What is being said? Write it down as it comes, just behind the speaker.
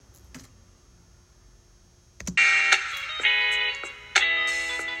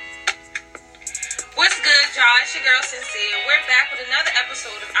it's your girl Sincere. We're back with another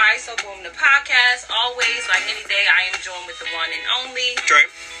episode of I So Boom the podcast. Always, like any day, I am joined with the one and only Dre.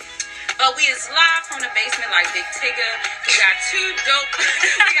 But we is live from the basement like Big Tigger. We got two dope.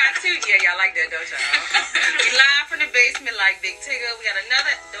 Yeah, y'all like that, don't y'all? We live from the basement like Big Tigger. We got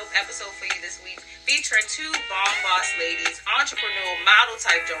another dope episode for you this week, featuring two bomb boss ladies, entrepreneur, model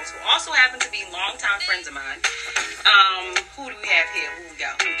type Jones, who also happen to be longtime friends of mine. Who do we have here? Who we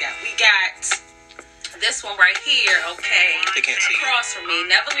got? We got this one right here, okay? They can't see. Across from me,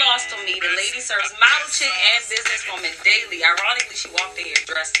 never lost on me. The lady serves model chick and businesswoman daily. Ironically, she walked in here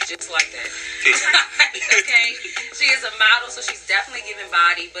dressed just like that. Okay? She is a model, so she's definitely giving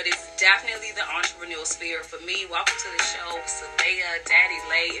body, but it's definitely the entrepreneurial spirit for me. Welcome to the show, Salea, Daddy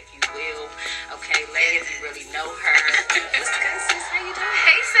Lay, if you will. Okay, Lay, if you really know her. What's good, sis? How you doing?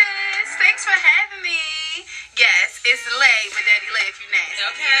 Hey, sis. Thanks for having me. Yes, it's Lay, but Daddy Lay if you nasty.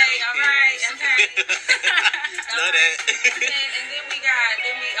 Okay, all right, okay. Love that. And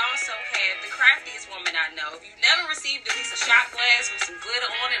then we also had the craftiest woman I know. If you've never received at least a shot glass with some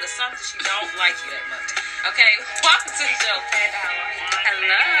glitter on it or something, she don't like you that much. Okay, welcome to the show, Panda. How are you?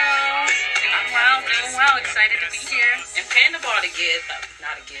 Hello. Doing well. Excited to be here. And Panda bought a gift,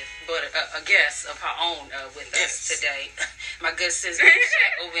 not a gift, but a guest of her own with us today. My good sister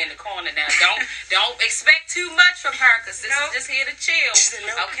Shaq over in the corner now. Don't expect too much from her, because this is just here to chill.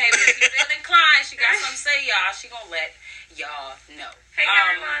 Okay, but if you feel inclined, she got something to say, y'all. She gonna let y'all know. Hey,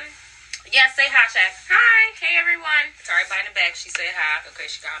 everyone. Yeah, say hi, Shaq. Hi. Hey, everyone. To everybody in the back, she said hi. Okay,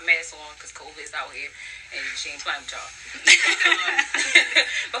 she got her mask on because COVID's out here and she ain't playing with y'all.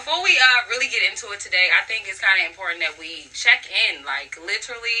 Before we really get into it today, I think it's kind of important that we check in, like,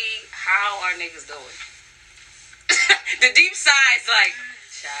 literally, how are niggas doing? The deep side's like,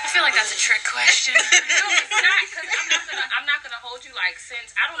 I feel like that's a trick question. no, it's not, because I'm not gonna hold you, like,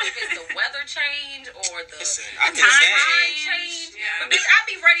 since, I don't know if it's the weather change or the I've been time sad. change. Yeah. But bitch, I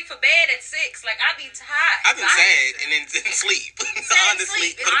be ready for bed at 6. Like, I be tired. I've been sad and then sleep.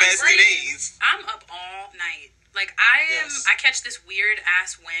 Honestly, sleep. for the past 2 days. I'm up all night. Like, I catch this weird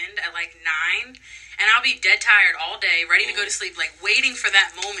ass wind at like 9, and I'll be dead tired all day, ready to go to sleep, like waiting for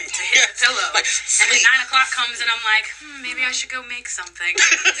that moment to hit the pillow. Like, and then 9 o'clock comes, and I'm like, maybe I should go make something.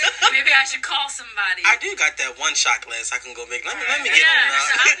 Maybe I should call somebody. I do got that one shot glass I can go make. Let me get on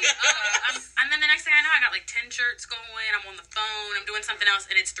So now. I'll be up. And then the next thing I know, I got like 10 shirts going. I'm on the phone. I'm doing something else,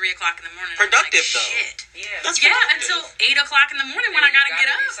 and it's 3 o'clock in the morning. Productive, I'm like, though. Shit. Yeah. That's Yeah, productive. until 8 o'clock in the morning when I gotta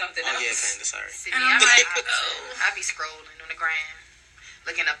get up. Something Oh, yeah, else. Panda, sorry. See, And me, I'm I'm like, I be scrolling on the gram,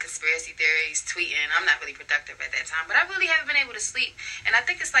 looking up conspiracy theories, tweeting. I'm not really productive at that time, but I really haven't been able to sleep. And I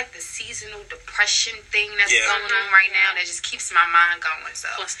think it's like the seasonal depression thing that's going on right now that just keeps my mind going. So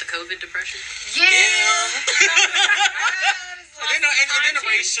Plus the COVID depression. yeah. And then the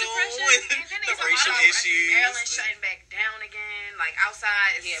racial, And then the there's racial issues. Maryland shutting back down again. Like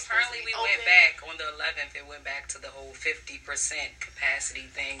outside is Yeah, supposed apparently to be we went open. back on the 11th. It went back to the whole 50% capacity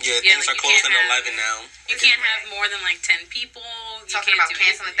thing. Yeah, Yeah, things like are you closing can't at have- 11 now. You can't have more than like 10 people. You Talking can't about do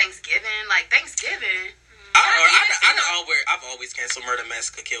canceling anything. Thanksgiving. Like Thanksgiving. I've always canceled Murder,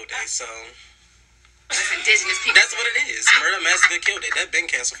 Massacre, Kill Day, so It's indigenous people. that's what it is. Murder, Massacre, Kill Day. That's been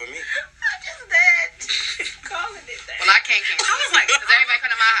canceled for me. Just that. Calling it that. Well, I can't cancel. I was like, because everybody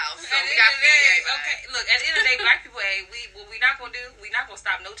come to my house, so At we the got end of the to feed day, everybody. okay, look, at the end of the day, black people, hey, what we not gonna do, we not gonna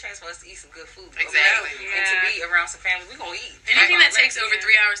stop no chance for us to eat some good food. Exactly. And to be around some family, we gonna eat. Anything that Right. takes over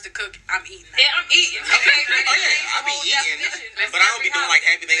 3 hours to cook, I'm eating that. Yeah, I'm eating. Okay. Oh, yeah, I be eating. But I don't be doing like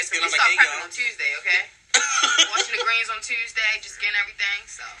Happy Thanksgiving. We I'm start like, hey, prepping y'all. on Tuesday, okay? Watching the greens on Tuesday, just getting everything,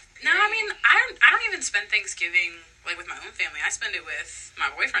 so. No, I mean, I don't even spend Thanksgiving like with my own family. I spend it with my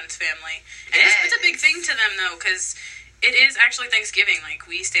boyfriend's family, and it's a big thing to them though, because it is actually Thanksgiving. Like,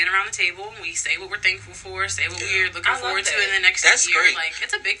 we stand around the table and we say what we're thankful for, say what we're looking forward to in the next That's year. great. Like,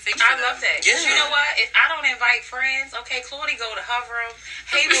 it's a big thing for I them. love that. Yeah. You know what? If I don't invite friends, okay, Claudie go to her room,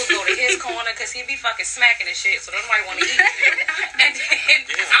 Hayden will go to his corner because he be fucking smacking and shit, so nobody want to eat. And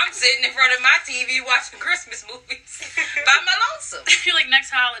then I'm sitting in front of my TV watching Christmas movies by my lonesome. You're like,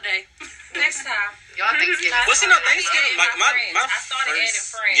 next holiday. Next time. Y'all Thanksgiving. Well, see, no, Thanksgiving, I like added my I started adding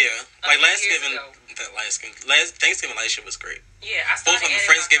first, friends. yeah, like a few years Thanksgiving last year was great. Yeah, I started Both of them, adding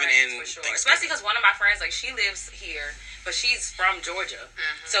Friendsgiving my friends and for sure. Thanksgiving. Especially because one of my friends, like, she lives here, but she's from Georgia.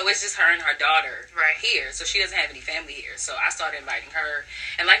 So it's just her and her daughter here. So she doesn't have any family here. So I started inviting her.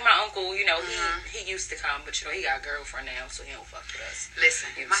 And like my uncle, you know, he used to come, but you know, he got a girlfriend now, so he don't fuck with us. Listen,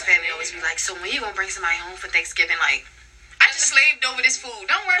 You know my what I'm family saying? always be like, so when you gonna bring somebody home for Thanksgiving? Like, I just slaved over this food.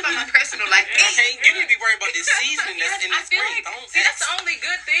 Don't worry about my personal life. Okay, you need to be worried about this season that's in the I feel spring. like- Don't See, that's ask. the only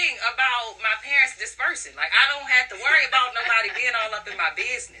good thing about my parents dispersing. Like, I don't have to worry about nobody being all up in my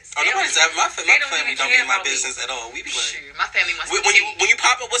business. Oh, nobody's ever. My family don't be in my business at all. We be like, shoot, my family must be when you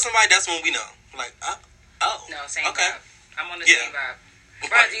pop up with somebody, that's when we know. Like, oh. No, same okay. vibe. I'm on the same vibe.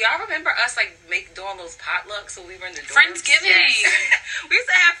 Bro, do y'all remember us doing those potlucks when we were in the dorms? Friendsgiving. Yes. We used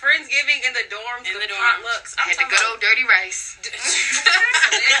to have Friendsgiving in the dorms. In the dorms. Potlucks. I had the good old dirty rice. It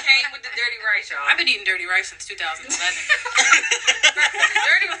came with the dirty rice, y'all. I've been eating dirty rice since 2011. the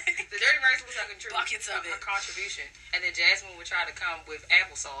dirty rice was Buckets of it. a contribution. And then Jasmine would try to come with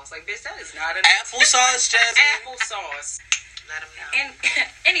applesauce. Like, bitch, that is not an applesauce, Jasmine. applesauce. Let them know. And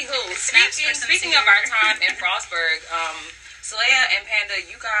anywho, speaking of our time in Frostburg, Saleha and Panda,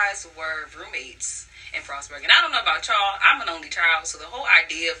 you guys were roommates in Frostburg. And I don't know about y'all, I'm an only child, so the whole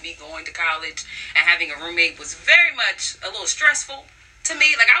idea of me going to college and having a roommate was very much a little stressful to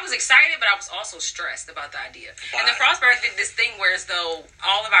me. Like, I was excited, but I was also stressed about the idea. And then Frostburg did this thing where as though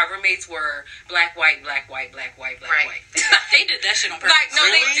all of our roommates were black, white, black, white, black, white, black, white. They did that shit on purpose. Like, no,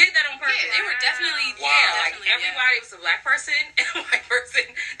 Really? they did that on purpose. They were definitely, Everybody was a black person and a white person.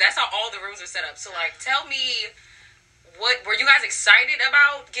 That's how all the rooms are set up. So, like, tell me, what were you guys excited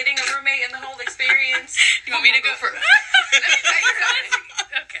about getting a roommate and the whole experience? You want me to go first? Let me tell you something.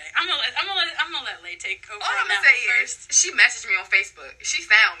 Okay, I'm gonna let Lay take over. All I'm on gonna that say one is, she messaged me on Facebook. She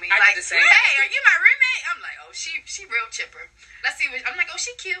found me. I like, did the same. hey, are you my roommate? I'm like, oh, she real chipper. Let's see what, I'm like, oh,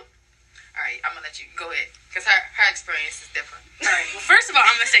 she cute. All right, I'm gonna let you go ahead. Because her experience is different. All right. Well, first of all,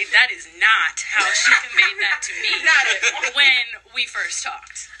 I'm gonna say that is not how she conveyed that to me Not at all. when we first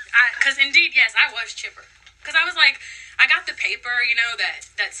talked. Because indeed, yes, I was chipper. Because I was like, I got the paper, you know,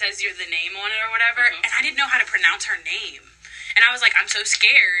 that says you're the name on it or whatever, and I didn't know how to pronounce her name. And I was like, I'm so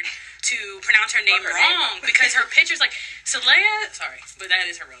scared to pronounce her name wrong because her picture's like Saleha. Sorry, but that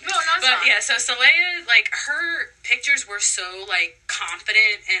is her real name. No, it's but fine. yeah, so Saleha, like, her pictures were so like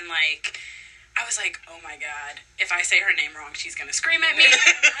confident and like. I was like, oh my god, if I say her name wrong, she's gonna scream at me.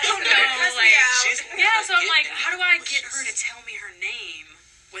 I don't know, like, so I'm like, how do I get her to tell me her name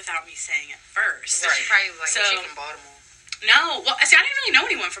without me saying it first? She probably was like, So- she from Baltimore. No, well, see, I didn't really know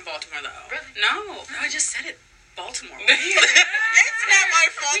anyone from Baltimore though. Really? No, I just said it. Baltimore. It's not my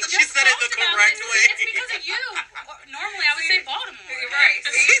fault that she said it the correct way. It's because of you. Normally, I would say Baltimore. You're right.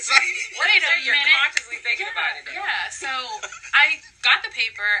 Wait a You're minute. consciously thinking about it. Yeah, so I got the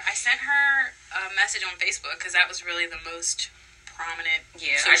paper. I sent her a message on Facebook because that was really the most prominent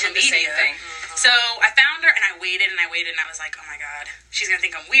social I did the media. same thing. So I found her and I waited and I waited and I was like, oh my god, she's gonna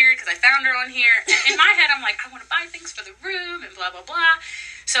think I'm weird because I found her on here. And in my head, I'm like, I want to buy things for the room and blah blah blah.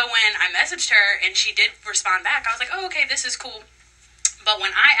 So when I messaged her and she did respond back, I was like, oh okay, this is cool. But when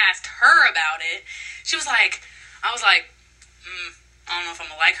I asked her about it, she was like, I was like, I don't know if I'm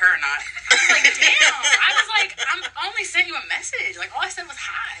gonna like her or not. I was like, damn. I was like, I'm only sent you a message. Like, all I said was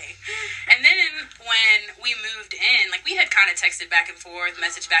hi. And then when we moved in, like, we had kind of texted back and forth,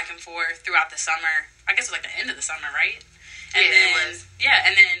 messaged back and forth throughout the summer. I guess it was like the end of the summer, right? And Yeah, then, it was. Yeah,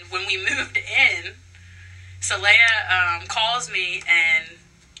 and then when we moved in, Saleha calls me, and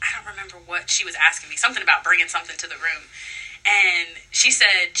I don't remember what she was asking me. Something about bringing something to the room. And she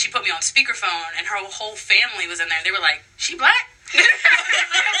said, she put me on speakerphone, and her whole family was in there. They were like, she black?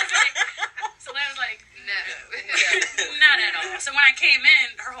 So I was like, No. not at all. So when I came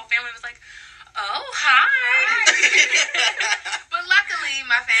in, her whole family was like, oh, hi. But luckily,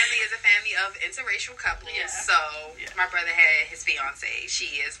 my family is a family of interracial couples. Yeah. So my brother had his fiance.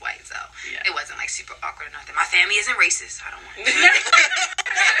 She is white, so it wasn't like super awkward or nothing. My family isn't racist. I don't want to.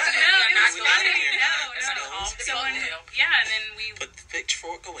 And then we Put the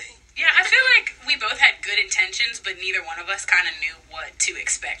pitchfork away. Yeah, I feel like we both had good intentions, but neither one of us kind of knew what to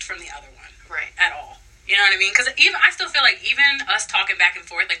expect from the other one. Right. At all. You know what I mean? Because even I still feel like even us talking back and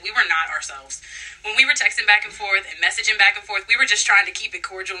forth, like, we were not ourselves. When we were texting back and forth and messaging back and forth, we were just trying to keep it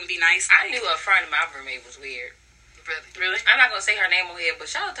cordial and be nice. I knew a friend of my roommate was weird. Really? I'm not gonna say her name on here, but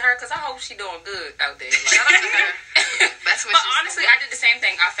shout out to her because I hope she doing good out there. Like, shout out to her. That's what. But honestly, I did the same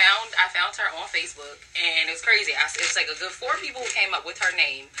thing. I found her on Facebook, and it was crazy. It was like a good 4 people who came up with her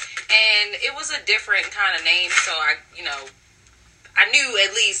name, and it was a different kind of name. So I knew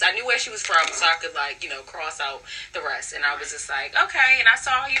where she was from, so I could, like, cross out the rest. And I was just like, okay. And I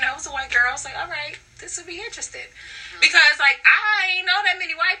saw, it was a white girl. I was like, all right, this would be interesting. Because, like, I ain't know that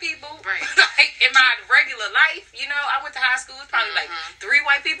many white people. Right. Like, in my regular life, I went to high school. It's probably, like, 3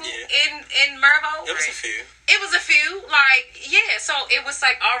 white people in Mervo. It was a few. It was a few. Like, yeah. So, it was,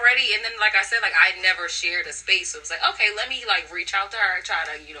 like, already. And then, like I said, like, I never shared a space. So, it was like, okay, let me, like, reach out to her. Try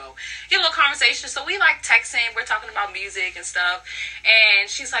to, get a little conversation. So, we, like, texting. We're talking about music and stuff. And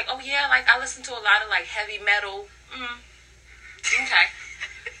she's like, oh, yeah, like, I listen to a lot of, like, heavy metal. Okay.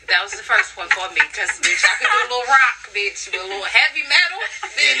 That was was the first one for me because bitch, I could do a little rock, bitch, with a little heavy metal.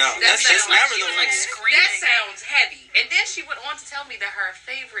 Bitch, Yeah, no, that's just sounds never she the was like rule. screaming. That sounds heavy. And then she went on to tell me that her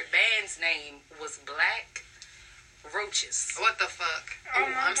favorite band's name was Black Roaches. What the fuck? Oh,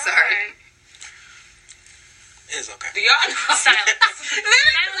 I'm my sorry. It's okay. Do y'all know? Silence.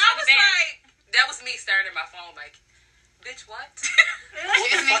 Literally, 'cause I was Silence for the band. like, that was me staring at my phone like, bitch, what?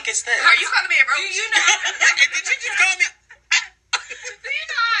 What the fuck is that? Are you calling me a Do roach? you know? Did you just call me? Do you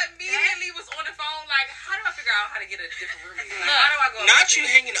know I immediately was on the phone like, how do I figure out how to get a different roommate? Like, how do I go? Not about you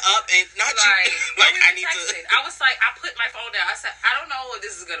this? hanging up and not Like, you. Like when I we need texted, to. I was like, I put my phone down. I said, I don't know if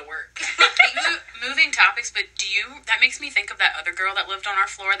this is gonna work. Moving topics, but that makes me think of that other girl that lived on our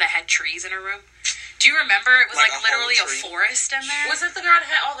floor that had trees in her room. Do you remember? It was Like like a literally whole a tree? forest in there. Was it the girl that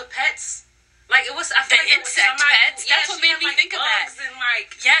had all the pets? Like it was. I feel The like it was insect somebody pets? Who, That's what she made had, me like, think of that. bugs and like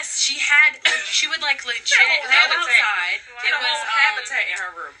Yes, she would like legit whole go habitat. outside. she had a whole habitat in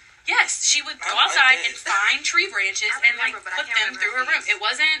her room. Yes, she would I go like outside that. and find tree branches I and like remember, but I put can't them through her remember room.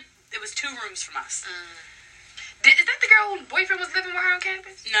 her It was 2 rooms from us. Is that the girl whose boyfriend was living with her on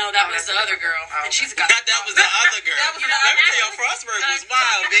campus? No, that Oh, was that's the other girl, Oh, and she's okay. got. That was the other girl. That was the Let other me tell girl. you, Frostburg was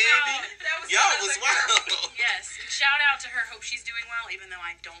wild, baby. That was Y'all the was other girl. wild. Yes, shout out to her. Hope she's doing well, even though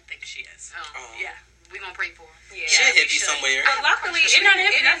I don't think she is. Oh, Oh. Yeah. we gonna pray for her. Yeah. She we hippie should. somewhere. But luckily, She's it not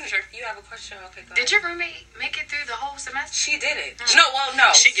didn't. hippie, It that's didn't. for sure. You have a question? Okay, go Did ahead. your roommate make it through the whole semester? She did it. No, well, no.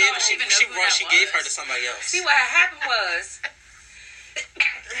 She gave. don't She even know who that gave her was. to somebody else. See what happened was.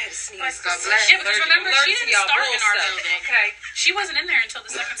 I had to sneeze. God bless. Yeah, because remember, she didn't start in our building. building. Okay. She wasn't in there until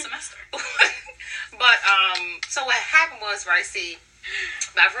the second semester. But so what happened was, right? See,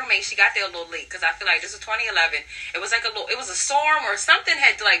 my roommate, she got there a little late because I feel like this was 2011. It was like it was a storm or something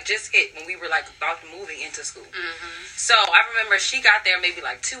had like just hit when we were like about to moving into school. So I remember she got there maybe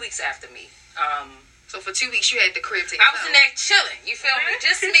like 2 weeks after me. So for 2 weeks, you had the crib to I was in there chilling. You feel me?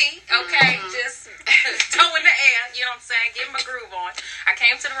 Just me, okay? Just toe in the air. You know what I'm saying? Getting my groove on. I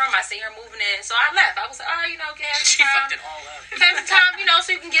came to the room. I seen her moving in, so I left. I was like, oh, you know, okay, have She some time. fucked it all up. Have some time, you know,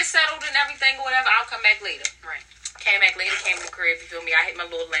 so you can get settled and everything or whatever. I'll come back later. Right. Came back later, came to the crib, you feel me? I hit my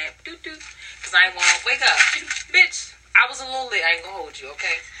little lamp, because I ain't want to wake up. Bitch, I was a little lit, I ain't gonna hold you,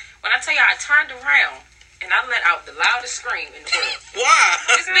 okay? When I tell you I turned around, and I let out the loudest scream in the world. Why?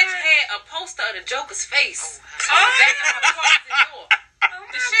 This bitch had a poster of the Joker's face Oh, on the back of her closet door.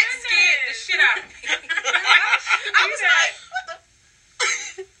 The shit scared the shit out of me. I was like, what the?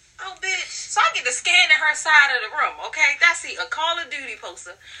 Oh, bitch. So I get to scanning her side of the room, okay? That's a Call of Duty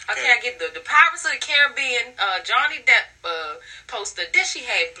poster. Okay, I get the Pirates of the Caribbean Johnny Depp poster. Then she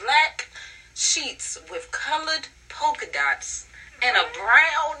had black sheets with colored polka dots and a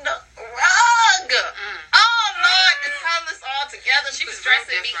brown rug. Oh, Lord, the colors all together. She was was real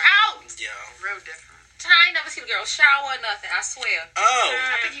stressing me different. out. Yeah. Real different. I ain't never seen a girl shower or nothing, I swear. Oh.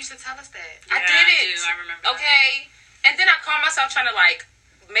 I think you used to tell us that. I Yeah, did I it. do. I remember that. Okay. And then I caught myself trying to like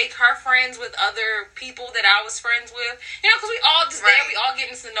make her friends with other people that I was friends with. You know, because we all just there, Right. we all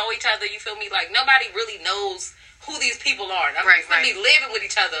getting to know each other. You feel me? Like nobody really knows who these people are. I mean, Right, we feel me right. living with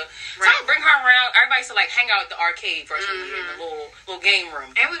each other. So Right. I would bring her around. Everybody used to like hang out at the arcade freshman year in the little game room.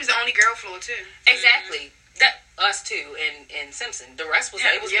 And we was the only girl floor too. Exactly. That us too and Simpson. The rest was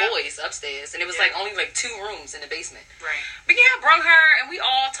Yeah, it was yeah. boys upstairs, and it was Yeah. like only like 2 rooms in the basement. Right. But yeah, I brought her, and we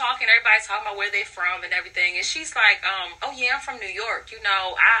all talking. Everybody's talking about where they from and everything. And she's like, oh yeah, I'm from New York. You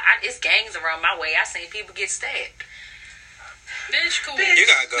know, I it's gangs around my way. I seen people get stabbed. Bitch, cool. You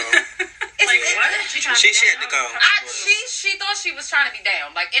gotta go. Like, what? She trying She to had to go. She thought she was trying to be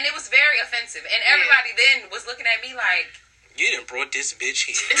down, like, and it was very offensive. And everybody then was looking at me like, You done brought this bitch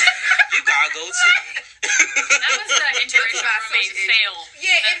here. You gotta go too. That was the interracial That's roommate social fail.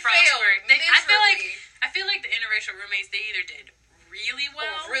 yeah, at it failed. Frostburg. Miserably. I feel like the interracial roommates, they either did really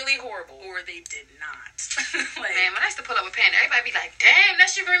well really horrible. or they did not. Like, Man, when I used to pull up with Panda, everybody be like, damn,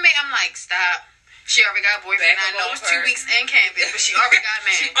 that's your roommate. I'm like, stop. She already got a boyfriend. Back I know up it's off 2 her. weeks in campus, but she already got a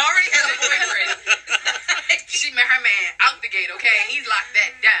man. She already has a boyfriend. She met her man out the gate, okay? He's locked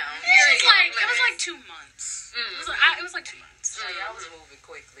that down. it was like 2 months. It was like 2 months. So y'all was moving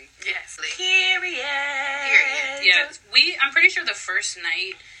quickly. Yes. Like, Period. Period. Yeah, I'm pretty sure the first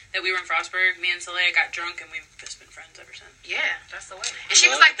night that we were in Frostburg, me and Celia got drunk and we've just been friends ever since. yeah. That's the way. And she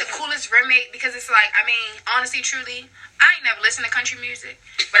was like the coolest roommate because it's like, I mean, honestly, truly, I ain't never listened to country music.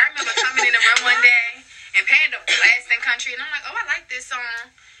 But I remember coming in the room one day and Panda blasting country. And I'm like, oh, I like this song.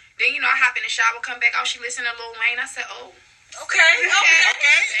 Then, you know, I hop in the shower, come back, oh, she listened to Lil Wayne. I said, oh. Okay.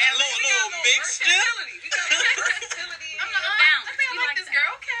 Okay. A little mixture. We got versatility. I'm like, Balance. I think I We like like this that.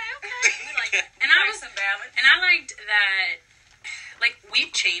 girl. Okay, okay. We like that. And Nice and balanced. I liked that, like, we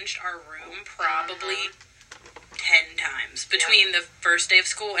changed our room probably 10 times between the first day of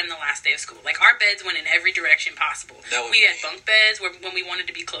school and the last day of school. Like, our beds went in every direction possible. We had bunk beds when we wanted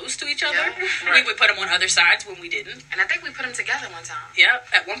to be close to each other. Yeah. We would put them on other sides when we didn't. And I think we put them together one time. Yep.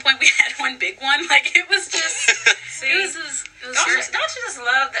 At one point, we had one big one. Like, it was just... don't you just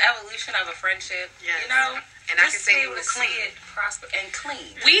love the evolution of a friendship? Yes. You know? And I can say it was clean. It prosper and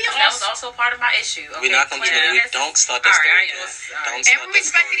clean. That was also part of my issue. Okay, we're not going to don't start this story. And we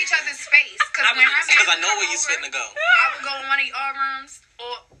respected each other's space. Because I know where you're fitting to go. I would go in one of your rooms.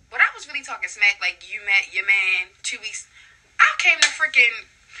 Or, but I was really talking smack. Like, you met your man 2 weeks. I came to freaking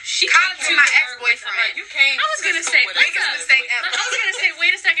college with my ex-boyfriend. You came. I was going to say, biggest mistake ever. I was going to say,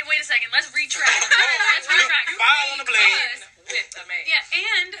 wait a second. Let's retract. File on the blade. With a man. Yeah,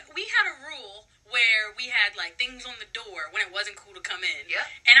 and we had a rule where we had, like, things on the door when it wasn't cool to come in. Yeah.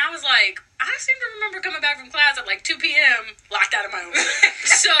 And I was like, I seem to remember coming back from class at, like, 2 p.m., locked out of my own room.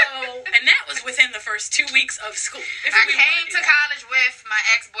 So, and that was within the first 2 weeks of school. I came to college with my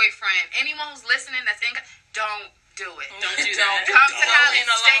ex-boyfriend. Anyone who's listening that's in don't do it. Don't do that. Come to college.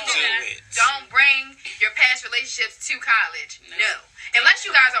 Stay tuned. Don't bring your past relationships to college. No. Unless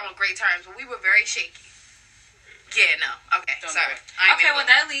you guys are on great terms, but we were very shaky. Yeah, no. Okay, sorry. That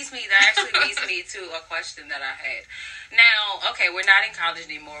actually leads me to a question that I had. Now, okay, we're not in college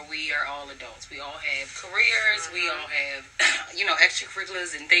anymore. We are all adults. We all have careers. Mm-hmm. We all have,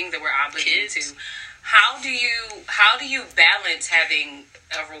 extracurriculars and things that we're obligated to. How do you balance having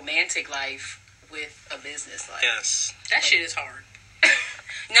a romantic life with a business life? Yes. That shit is hard.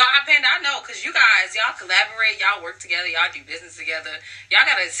 No, I know, because you guys, y'all collaborate, y'all work together, y'all do business together. Y'all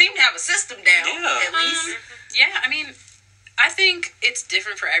gotta seem to have a system down, at least. Yeah, I mean, I think it's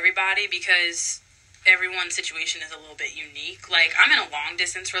different for everybody because everyone's situation is a little bit unique. Like, I'm in a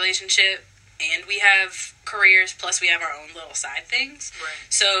long-distance relationship, and we have careers, plus we have our own little side things. Right.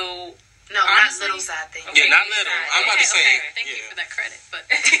 So... No, honestly, not little side things. Okay, not little. I'm about to say... Thank you for that credit, but...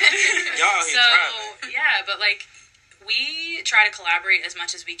 Y'all here driving. Yeah, but, like... We try to collaborate as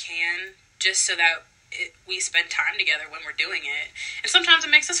much as we can just so that we spend time together when we're doing it. And sometimes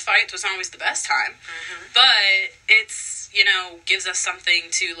it makes us fight, so it's not always the best time. Mm-hmm. But it's, gives us something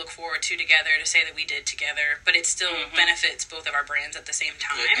to look forward to together, to say that we did together. But it still benefits both of our brands at the same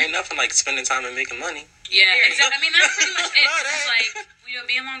time. Yeah, ain't nothing like spending time and making money. Yeah, exactly. I mean, that's pretty much it. It's like,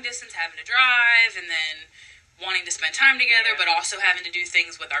 being long distance, having to drive, and then wanting to spend time together, but also having to do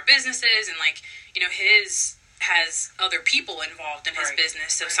things with our businesses. And, his... has other people involved in his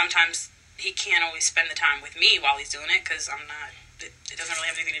business, so sometimes he can't always spend the time with me while he's doing it because it doesn't really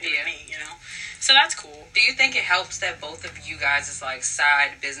have anything to do with me, so that's cool. Do you think it helps that both of you guys'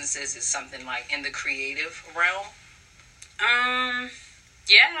 side businesses is something like in the creative realm?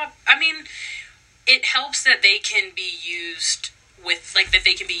 Yeah, I mean, it helps that they can be used with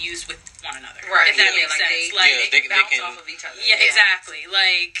one another, right? If that makes sense. They bounce off of each other. Yeah, exactly.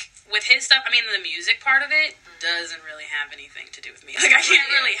 Like with his stuff, I mean, the music part of it doesn't really have anything to do with me. Like, I can't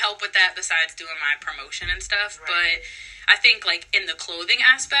really help with that besides doing my promotion and stuff. Right. But I think, in the clothing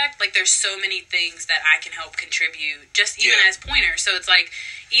aspect, there's so many things that I can help contribute, just even as Pointer. So it's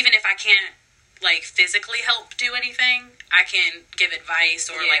even if I can't, physically help do anything, I can give advice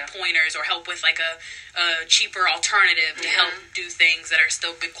or, pointers or help with, a cheaper alternative to help do things that are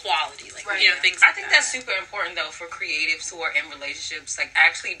still good quality. Things like that. I think that's super important, though, for creatives who are in relationships,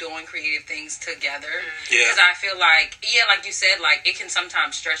 actually doing creative things together. Because I feel like you said, it can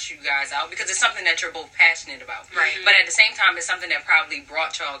sometimes stress you guys out because it's something that you're both passionate about. Right. But at the same time, it's something that probably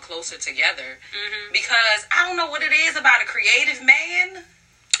brought y'all closer together. Mm-hmm. Because I don't know what it is about a creative man.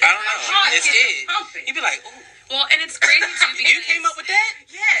 I don't know. It's it. You'd be like, ooh. Well, and it's crazy, too, because... You came up with that?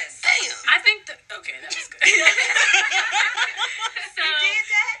 Yes. Damn. I think that... Okay, that was good. So, you did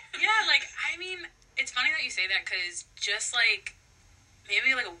that? Yeah, I mean, it's funny that you say that, because just,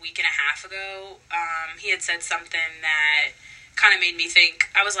 maybe, a week and a half ago, he had said something that kind of made me think.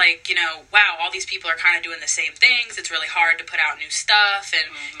 I was like, wow, all these people are kind of doing the same things. It's really hard to put out new stuff, and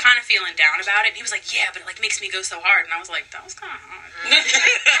kind of feeling down about it. And he was like, yeah, but it, makes me go so hard. And I was like, that was kind of hard.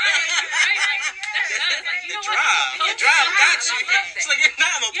 Your drive got you. It's like, you're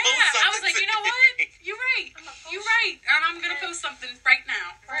not going to post something. I was like, you know what? You're right. You're right. And I'm going to post something right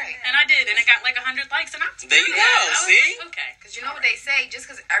now. Right. And I did. And it got 100 likes. And I was there you go. See? Like, okay. Because you know what they say, just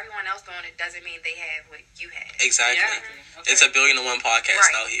because everyone else doing it doesn't mean they have what you have. Exactly. Yeah. Okay. It's a 1 billion and one podcast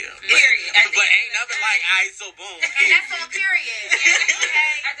out here. Period. But ain't nothing like ISO boom. And that's on period.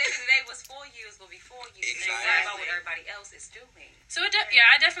 At the end of the day, what's for you is going to be for you. Exactly. And worry about what everybody else is doing. So,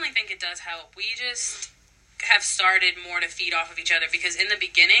 I definitely think it does help. We just have started more to feed off of each other because in the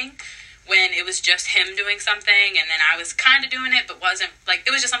beginning, when it was just him doing something and then I was kind of doing it, but wasn't, it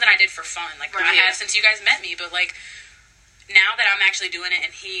was just something I did for fun. I have since you guys met me, but, now that I'm actually doing it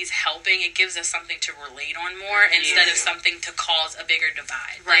and he's helping, it gives us something to relate on more instead of something to cause a bigger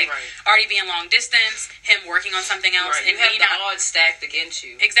divide. Right. Already being long distance, him working on something else, Right. and You have me the not odds stacked against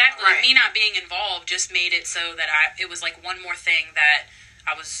you. exactly Right. me not being involved just made it so that it was like one more thing that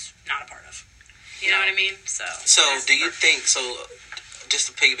I was not a part of. You know what I mean? So do you think just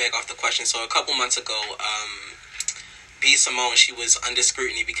to piggyback off the question, so a couple months ago, B. Simone, she was under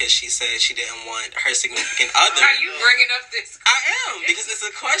scrutiny because she said she didn't want her significant other. Are you bringing up this? I am, because it's a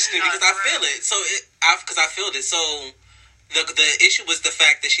question, because I feel it. So because I feel it. So the issue was the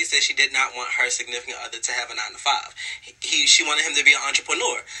fact that she said she did not want her significant other to have a 9-to-5. She wanted him to be an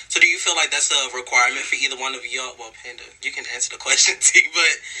entrepreneur. So do you feel like that's a requirement for either one of y'all? Well, Panda, you can answer the question, T,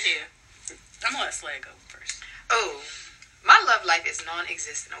 but I'm gonna let Slay go first. Oh, my love life is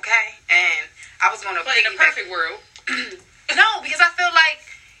non-existent, okay? And I was going to But in a perfect world. No, because I feel like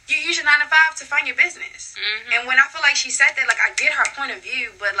you use your 9-to-5 to find your business. Mm-hmm. And when I feel like she said that, like, I get her point of view,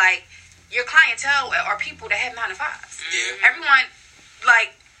 but, like, your clientele are people that have 9-to-5s. Yeah. Everyone,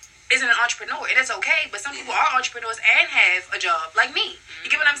 like, isn't an entrepreneur, and it's okay, but some people are entrepreneurs and have a job, like me. You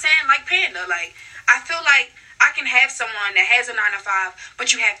get what I'm saying? Like Panda. Like, I feel like I can have someone that has a 9-to-5,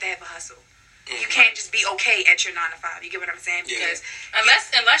 but you have to have a hustle. You can't just be okay at your 9-to-5. You get what I'm saying? Because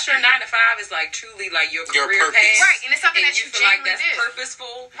unless your 9-to-5 is like truly like your career purpose. path, right, and it's something and that you you feel like genuinely that's do.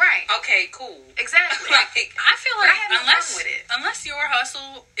 purposeful, Right. Okay, cool. Exactly. Like, I feel But I like have no problem with it. unless your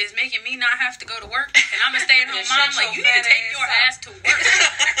hustle is making me not have to go to work and I'm a stay-at-home Then mom, shut like your you need to fat take ass your up. ass to work.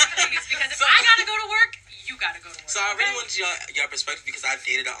 Please, because if I gotta go to work, you gotta go to work. So I really wanted your perspective because I've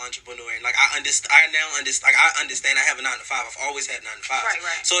dated an entrepreneur and like I understand I have a 9-to-5. I've always had 9-to-5.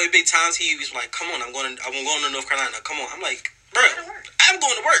 Right. So it'd be times he was like, "Come on, I'm going to North Carolina. Come on." I'm like, "Bro, I'm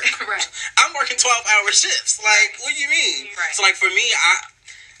going to work. Right. I'm working 12-hour shifts. Like, what do you mean?" Right. So like for me,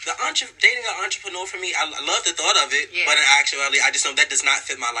 dating an entrepreneur for me, I love the thought of it, Yeah. but in actuality, I just know that does not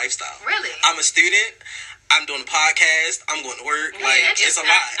fit my lifestyle. Really? I'm a student. I'm doing a podcast. I'm going to work. Like, it's a lot.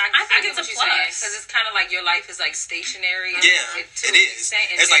 I think get it's a what you're saying, plus. because it's kind of like your life is like stationary. Yeah, it is.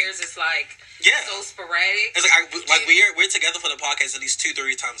 And It's like- theirs is like Yeah. so sporadic. It's like we're together for the podcast at least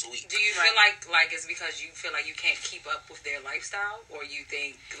 2-3 times a week. Do you feel like it's because you feel like you can't keep up with their lifestyle, or you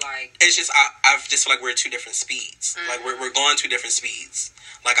think like It's just I just feel like we're at 2 different speeds. Like we're going 2 different speeds.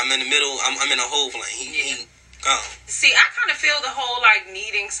 Like I'm in the middle. I'm in a Hove lane. He gone. See, I kind of feel the whole like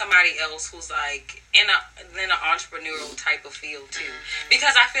needing somebody else who's like in an entrepreneurial type of field too,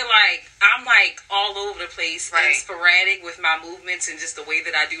 because I feel like I'm like all over the place and Right. sporadic with my movements and just the way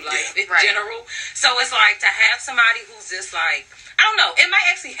that I do life in Right. general. So it's like to have somebody who's just like, I don't know, it might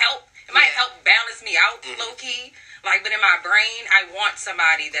actually help. It might help balance me out low key. Like, but in my brain, I want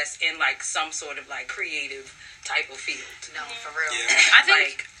somebody that's in like some sort of like creative type of field. No, for real. Yeah.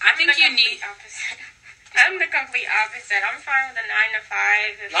 I think you need. I'm the complete opposite. I'm fine with a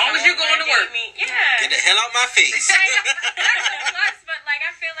 9-to-5. As Long as you're going to work. Yeah. Get the hell out my face. That's a plus, but like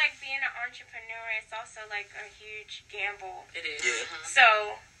I feel like being an entrepreneur is also like a huge gamble. It is. Yeah.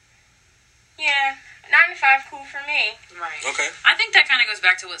 So, yeah, 9-to-5 cool for me. Right. Okay. I think that kind of goes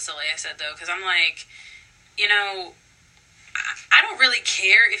back to what Saleha said though, because I'm like, you know, I don't really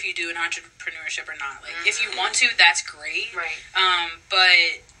care if you do an entrepreneurship or not. Like, if you want to, that's great. Right.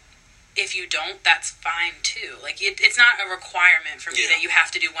 But if you don't, that's fine too. Like, it's not a requirement for me that you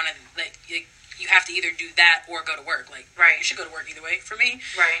have to do one of like you have to either do that or go to work. Like, Right. you should go to work either way for me.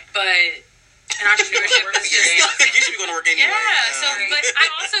 Right. But an entrepreneurship is just You should be going to work anyway. yeah. So, but I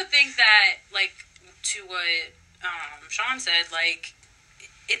also think that, like, to what Sean said, like,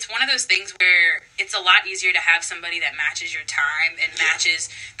 it's one of those things where it's a lot easier to have somebody that matches your time and matches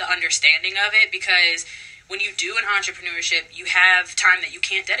the understanding of it, because when you do an entrepreneurship, you have time that you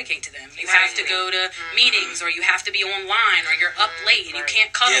can't dedicate to them. You have to go to meetings, or you have to be online, or you're up late and you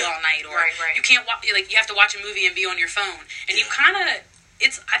can't cuddle all night, or you can't you have to watch a movie and be on your phone. And you kind of,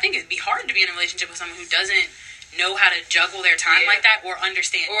 I think it'd be hard to be in a relationship with someone who doesn't know how to juggle their time like that, or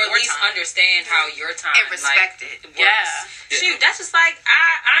understand Or at your least time. understand how your time And respect it. works. Yeah. Shoot, that's just like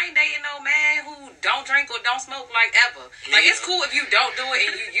I ain't dating no man who don't drink or don't smoke like ever. Like, it's cool if you don't do it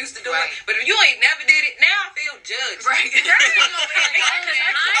and you used to do it, but if you ain't never did it, now I feel judged. Right. Okay,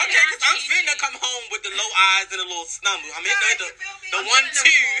 because I'm finna come home with the low eyes and a little snubble. I'm hitting the 1-2.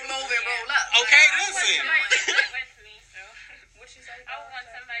 Roll and roll up. Okay, I want listen. somebody to get lit with me, so. What you say? I want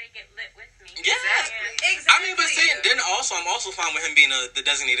somebody to get lit with me. Yeah. Exactly. I mean, but see, then also I'm also fine with him being the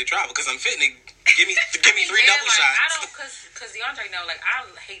designated driver, because I'm fitting to give me 3 double like, shots. I don't, cause DeAndre know, like, I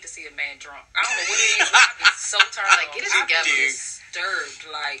hate to see a man drunk. I don't know what it is. I be so turned Like, off. get it I be together. disturbed.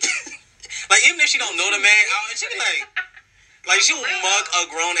 Like, Like, even if she don't know the man, she be like, Like, she will mug a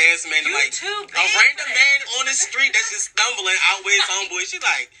grown ass man. You Like, too a random man on the street that's just stumbling out with his homeboy. She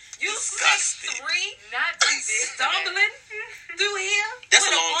like, You disgusted. 6'3", Not this. stumbling through here. That's a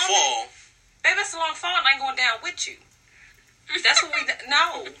with long woman? fall. Baby, that's a long fall, and I ain't going down with you. That's what we...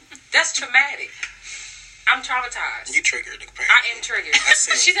 No. That's traumatic. I'm traumatized. You triggered, apparently. I am triggered.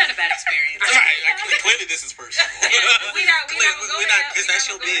 She's had a bad experience. Right. Clearly, this is personal. We're not going to go there. Because that's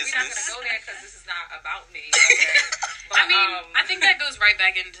your business. We're not going to go there because this is not about me. Okay? But, I mean, I think that goes right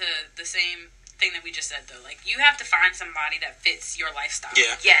back into the same thing that we just said, though. Like, you have to find somebody that fits your lifestyle.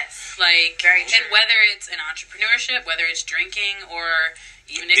 Yeah. Yes. Like, Very and true. whether it's an entrepreneurship, whether it's drinking, or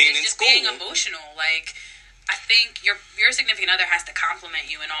even if Being in it's just school. being emotional, like, I think your significant other has to compliment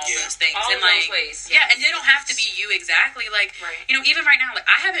you in all Yeah. those things. all and of like, those ways. yeah, and they don't have to be you exactly. Like, Right. you know, even right now, like,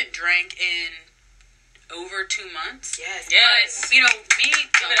 I haven't drank in over 2 months. Yes. Yes. But, you know, me,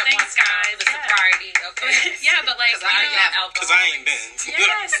 Give it up one thanks, time guys. for the sobriety. Okay. Yeah, but like, Because I you know, got alcohol. Because I ain't been.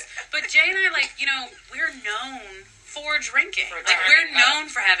 yes, but Jay and I, like, you know, we're known for drinking. For Like, we're turning up. known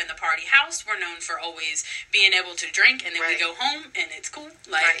for having the party house. We're known for always being able to drink, and then we Right. go home and it's cool.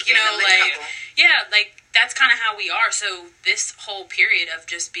 Like, Right, you know, getting a like, couple. yeah, like, that's kind of how we are. So this whole period of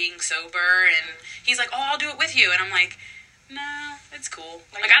just being sober, and he's like, oh, I'll do it with you. And I'm like, no, it's cool.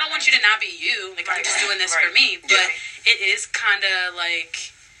 Like, I don't want you to not be you. Like, I'm Right. just doing this Right. for me. But Yeah. it is kind of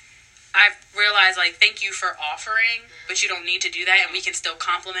like, I've realized, like, thank you for offering, but you don't need to do that, and we can still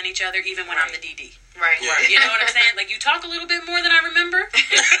compliment each other even when I'm the DD. Right. Yeah. Right. You know what I'm saying? Like, you talk a little bit more than I remember.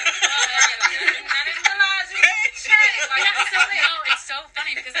 It's so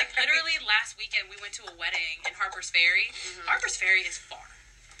funny because, like, literally last weekend we went to a wedding in Harper's Ferry. Harper's Ferry is far.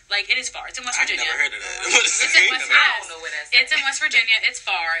 Like, it is far. It's in West I've Virginia. never heard of that. It's in West I don't know where that's It's in West Virginia. It's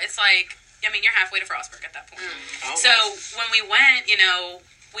far. It's like, I mean, you're halfway to Frostburg at that point. Oh, So when we went, you know,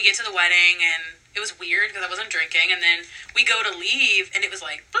 we get to the wedding and it was weird because I wasn't drinking, and then we go to leave and it was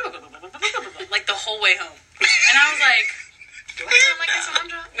like like the whole way home, and I was like, Do I sound like this when I'm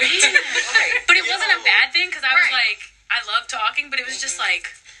drunk? but it wasn't a bad thing because I was Right. like, I love talking, but it was just like,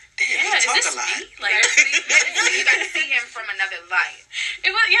 damn, yeah, you is talk this a lot. me? Like, You got to see him from another light.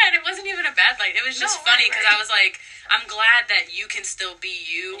 it was, yeah, and it wasn't even a bad light. It was just No, funny right, because I was like, I'm glad that you can still be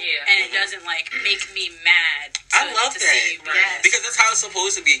you, Yeah. and it doesn't like make me mad. I love to that. see you be Yes. this. Because that's how it's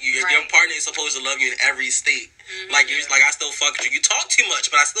supposed to be. Your Right. partner is supposed to love you in every state. Like, you, like, I still fuck with you. You talk too much,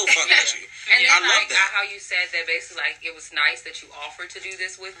 but I still fuck with you. And I then, love like, that. how you said that basically, like, it was nice that you offered to do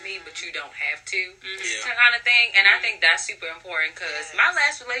this with me, but you don't have to, Yeah. kind of thing. And I think that's super important because my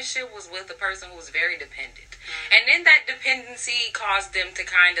last relationship was with a person who was very dependent. And then that dependency caused them to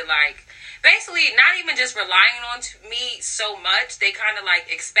kind of, like, basically not even just relying on me so much, they kind of, like,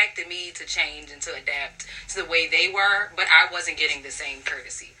 expected me to change and to adapt to the way they were, but I wasn't getting the same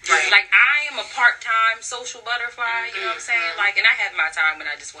courtesy. Right. Like, I am a part-time social butterfly, you know what I'm saying? Like, and I have my time when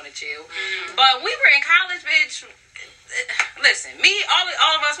I just want to chill. But we were in college, bitch. Listen,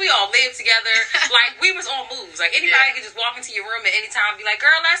 all of us, we all lived together. Like, we was on moves. Like, anybody could just walk into your room at any time and be like,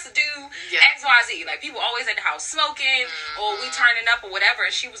 girl, let's do X, Y, Z. Like, people always at the house smoking or we turning up or whatever.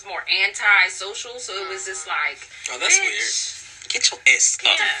 And she was more anti-social. So it was just like, Oh, that's bitch, weird. Get your ass up.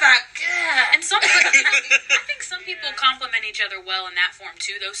 Get the fuck up. And I think some people compliment each other well in that form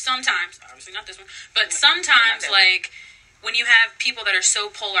too, though sometimes, obviously not this one, but sometimes, like, when you have people that are so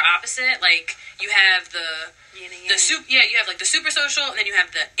polar opposite, like, you have you have like the super social, and then you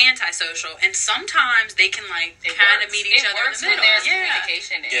have the antisocial, and sometimes they can, like, kind of meet each other in works the middle. when there's Yeah.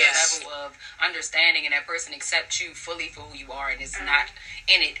 communication and Yes. a level of understanding, and that person accepts you fully for who you are, and is not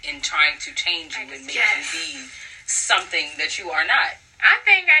in it and trying to change you and make you be something that you are not. I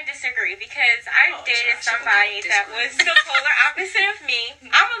think I disagree because I Oh, dated Josh, somebody that was the polar opposite of me.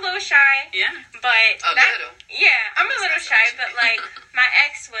 I'm a little shy, Yeah. but A little. yeah, I'm a little shy, but like my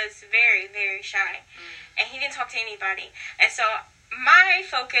ex was very, very shy, and he didn't talk to anybody, and so my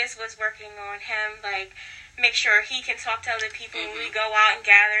focus was working on him, like make sure he can talk to other people when we go out in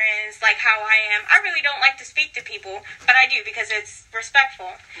gatherings, like how I am. I really don't like to speak to people, but I do because it's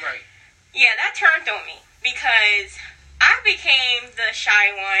respectful. Right. Yeah, that turned on me because I became the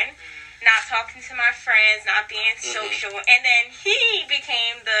shy one, not talking to my friends, not being social, and then he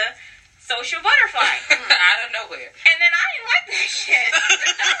became the social butterfly. Out of nowhere. And then I didn't like that shit.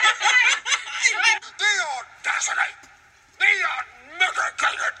 The audacity! The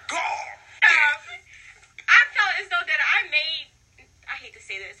unmitigated gall! I felt as though that I hate to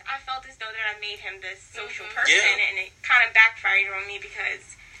say this, I felt as though that I made him this social person, Yeah. and it kind of backfired on me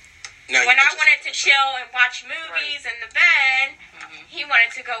because Now, when you I just- wanted to chill and watch movies in the bed, he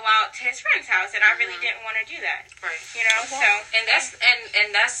wanted to go out to his friend's house, and I really didn't want to do that. Right. You know, so And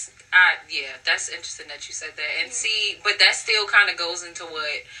that's that's interesting that you said that. And see, but that still kind of goes into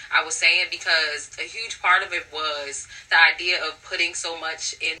what I was saying, because a huge part of it was the idea of putting so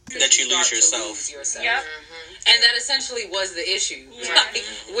much in that you lose yourself. Yep. And that essentially was the issue, like,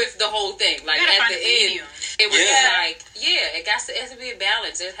 with the whole thing. Like, You gotta at find the a end, medium. it was Yeah. like, it has to be a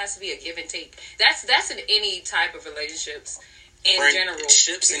balance. It has to be a give and take. That's in any type of relationships in general.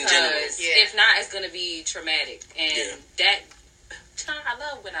 Friendships in general. Because Yeah. if not, it's going to be traumatic. And Yeah. that, I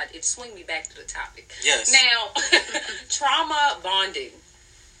love when it swing me back to the topic. Yes. Now, trauma bonding.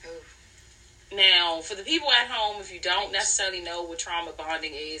 Oof. Now, for the people at home, if you don't necessarily know what trauma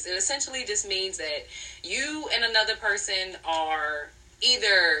bonding is, it essentially just means that you and another person are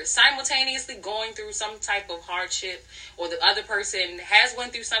either simultaneously going through some type of hardship, or the other person has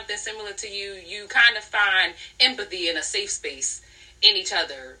went through something similar to you. You kind of find empathy in a safe space in each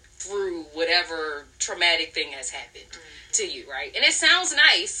other through whatever traumatic thing has happened to you, right? And it sounds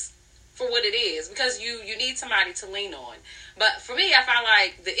nice for what it is, because you need somebody to lean on. But for me, I find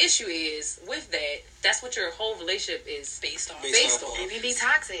like the issue is with that's what your whole relationship is based on. Based on. Maybe be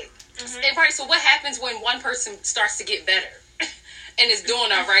toxic. And right, so what happens when one person starts to get better and is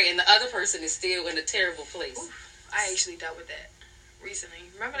doing all right, and the other person is still in a terrible place? I actually dealt with that recently.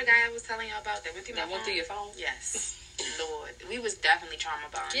 Remember the guy I was telling y'all about that went through my That went phone? through your phone? Yes. Lord. We was definitely trauma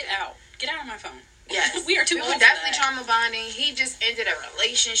bonding. Get out of my phone. Yes. We are too We old were for definitely that. trauma bonding. He just ended a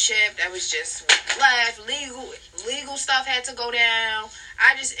relationship that was just left. Legal stuff had to go down.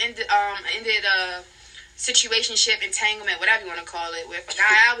 I just ended a situationship, entanglement, whatever you want to call it, with a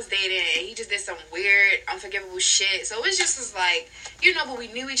guy I was dating, and he just did some weird, unforgivable shit. So it was just like, but we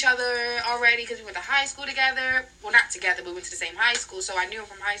knew each other already because we went to high school together. Well, not together, but we went to the same high school, so I knew him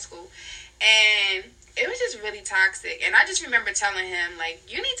from high school. And it was just really toxic. And I just remember telling him, like,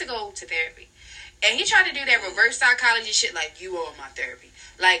 you need to go to therapy. And he tried to do that reverse psychology shit, like, you owe my therapy.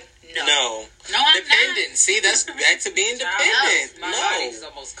 Like, no. No, I'm dependent. See, that's back to being dependent. My No, body is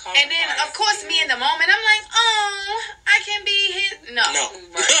almost And then, of course, me in the moment, I'm like, oh, I can be his. No. no,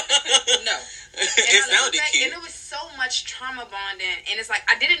 No. it sounded cute. And it was so much trauma bonding. And it's like,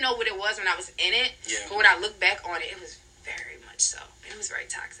 I didn't know what it was when I was in it. Yeah. But when I look back on it, it was very much so. It was very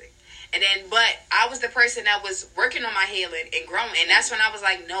toxic. And then, but I was the person that was working on my healing and growing. And that's when I was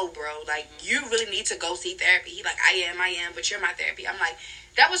like, no, bro, like, you really need to go see therapy. He like, I am, but you're my therapy. I'm like,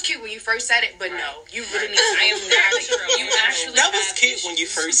 that was cute when you first said it, but no, you really need to go see therapy. You actually That was have cute when you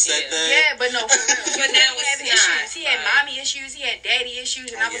first said that. Yeah, but no, for real. But now it's having not, issues. He had right. mommy issues. He had daddy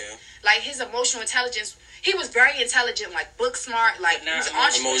issues, and I was Yeah. like, his emotional intelligence. He was very intelligent, like book smart, like he was an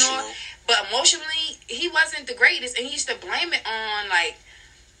entrepreneur. Emotional. But emotionally, he wasn't the greatest, and he used to blame it on like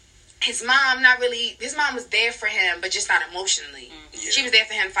his mom. His mom was there for him, but just not emotionally. Yeah. She was there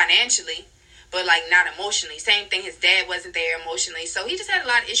for him financially, but like not emotionally. Same thing, his dad wasn't there emotionally. So he just had a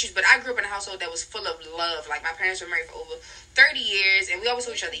lot of issues. But I grew up in a household that was full of love. Like my parents were married for over 30 years, and we always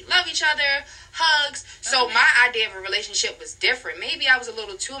told each other, love each other, hugs. So my idea of a relationship was different. Maybe I was a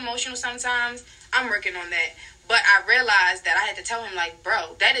little too emotional sometimes. I'm working on that. But I realized that I had to tell him, like,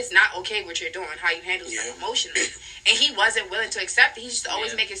 bro, that is not okay what you're doing, how you handle stuff emotionally. And he wasn't willing to accept it. He used to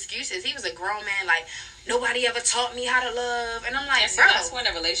always make excuses. He was a grown man, like, nobody ever taught me how to love. And I'm like, And see, bro. that's when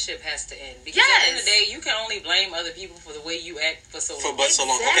a relationship has to end. Because at the end of the day, you can only blame other people for the way you act for so long. So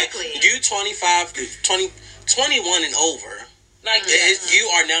long. Exactly. Okay, you 25, 21 and over. Like, You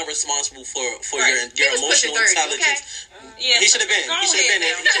are now responsible for Right. your He was pushing emotional 30, intelligence. yeah, He should have been. Go He should have been.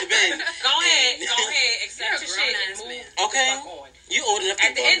 ahead He should have been. now. Go ahead, accept your shit and move the Okay. fuck on. You old enough to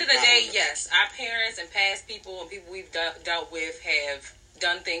At the end of the not day, old enough. yes, our parents and past people and people we've dealt with have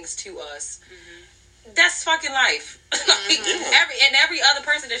done things to us. That's fucking life. Like, every other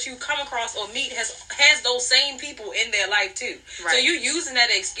person that you come across or meet has those same people in their life too. Right. So you using that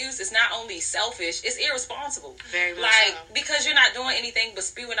excuse is not only selfish, it's irresponsible. Very much like so. because you're not doing anything but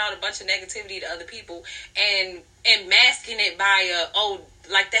spewing out a bunch of negativity to other people and masking it by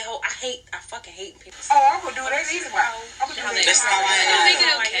like that whole I fucking hate people. I'm gonna do it as easy way. I'm gonna do it That's how I am. Make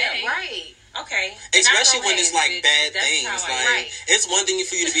it okay. Right. Okay. Especially Not when it's romance, like bitch. bad That's things. how I Like am. Right. it's one thing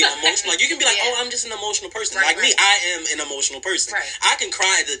for you to be emotional. Like you can be like, Yeah. "Oh, I'm just an emotional person." Right, like me, right. I am an emotional person. Right. I can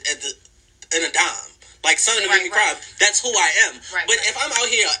cry in a dime. Like something to Right, make me right. cry. That's who I am. Right, But right. if I'm out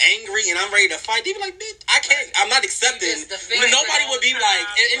here angry and I'm ready to fight, they be like, "Bitch, I can't. I'm not accepting." You just defend Nobody it would be all the like,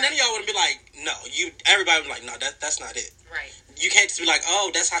 time. and none of y'all would be like, "No." Everybody would be like, "No, that's not it." Right. You can't just be like, "Oh,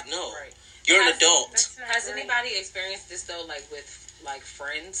 that's how." No, Right. you're an Has- adult. That's not Has right. anybody experienced this though, like with like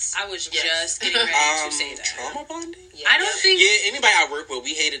friends? I was just getting ready to say that. Trauma bonding? Yeah. I don't think... Yeah, anybody I work with,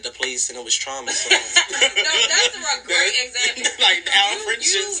 we hated the place and it was trauma. So. No, that's a great example. Like, our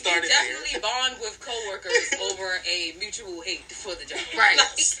friendship started you definitely bond with coworkers over a mutual hate for the job. Right.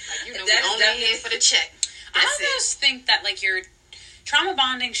 Like, we only here for the check. I almost think that, like, your trauma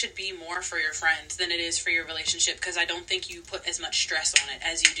bonding should be more for your friends than it is for your relationship, because I don't think you put as much stress on it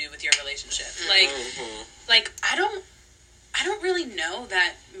as you do with your relationship. Like, I don't really know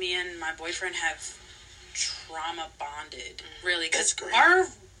that me and my boyfriend have trauma bonded, really, because our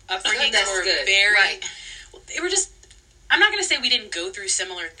upbringings were very... Right. They were just... I'm not going to say we didn't go through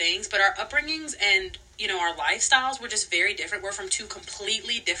similar things, but our upbringings and, you know, our lifestyles were just very different. We're from two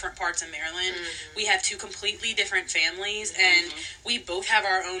completely different parts of Maryland. Mm-hmm. We have two completely different families, and we both have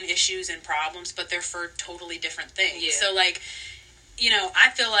our own issues and problems, but they're for totally different things. Yeah. So, like, you know, I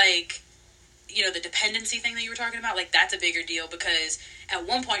feel like, you know, the dependency thing that you were talking about, like, that's a bigger deal, because at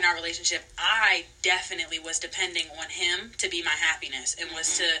one point in our relationship, I definitely was depending on him to be my happiness, and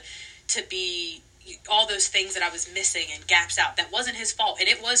was to be all those things that I was missing and gaps out. That wasn't his fault, and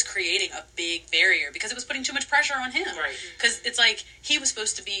it was creating a big barrier because it was putting too much pressure on him. Right. Because it's like he was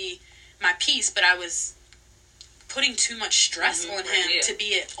supposed to be my peace, but I was putting too much stress on him to be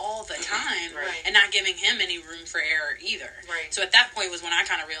it all the time, and not giving him any room for error either. Right. So at that point was when I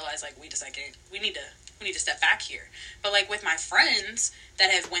kind of realized, like, we need to step back here. But, like, with my friends that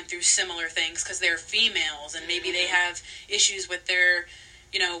have went through similar things, because they're females and maybe they have issues with their,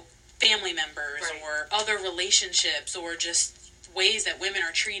 you know, family members or other relationships, or just ways that women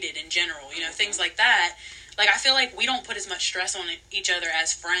are treated in general, you know, things like that. Like, I feel like we don't put as much stress on each other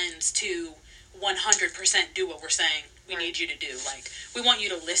as friends to 100% do what we're saying we need you to do. Like, we want you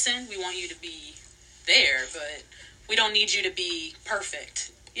to listen, we want you to be there, but we don't need you to be perfect.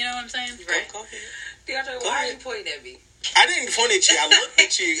 You know what I'm saying? Right. Go ahead. DeAndre, why are you pointing at me? I didn't point at you. I looked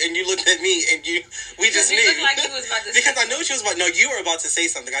at you, and you looked at me, and we just knew. You looked like you was about to say because I knew she was about. No, you were about to say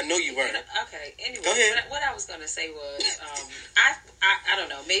something. I know you were. Okay. Anyway, go ahead. What I was going to say was, I don't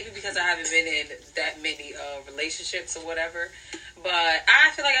know. Maybe because I haven't been in that many relationships or whatever, but I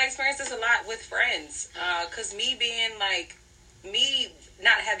feel like I experienced this a lot with friends. Because me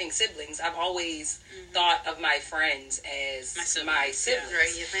not having siblings, I've always thought of my friends as my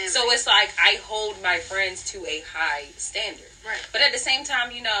siblings. Yeah. So it's like I hold my friends to a high standard. Right. But at the same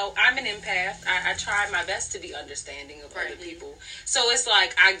time, you know, I'm an empath. I try my best to be understanding of other people. So it's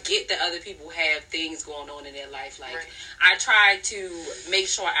like I get that other people have things going on in their life. Like, I try to make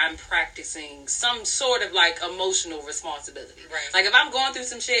sure I'm practicing some sort of, like, emotional responsibility. Right. Like, if I'm going through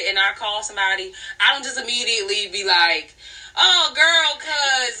some shit and I call somebody, I don't just immediately be like, oh, girl,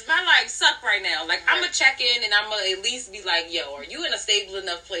 cause my life suck right now. Like, I'm gonna check in and I'm gonna at least be like, yo, are you in a stable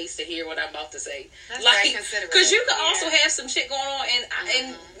enough place to hear what I'm about to say? That's like, very considerate. Cause you could also have some shit going on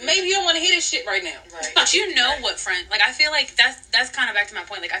and maybe you don't want to hear this shit right now. Right. But you know what friend, like, I feel like that's kind of back to my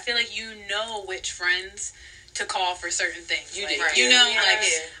point. Like, I feel like you know which friends to call for certain things. You do. You know, like,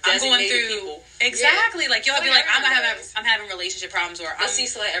 I'm going through people. Exactly. Like, you'll be like, I'm having relationship problems, or but see,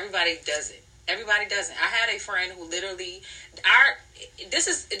 so like, everybody does it. Everybody doesn't. I had a friend who literally, this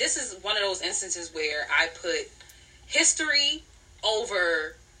is one of those instances where I put history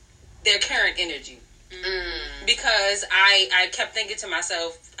over their current energy. Because I kept thinking to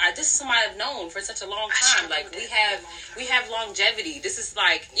myself, this is somebody I've known for such a long time. Like, we have longevity. This is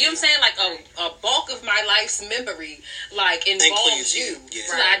like, you know what I'm saying? Like, a bulk of my life's memory, like, involves you. Yeah.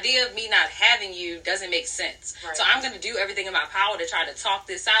 So the idea of me not having you doesn't make sense. Right. So I'm going to do everything in my power to try to talk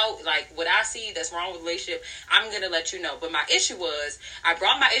this out. Like, what I see that's wrong with the relationship, I'm going to let you know. But my issue was, I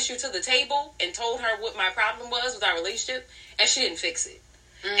brought my issue to the table and told her what my problem was with our relationship, and she didn't fix it.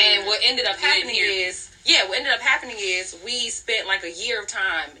 And what ended up happening is we spent like a year of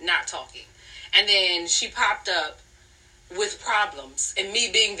time not talking. And then she popped up with problems. And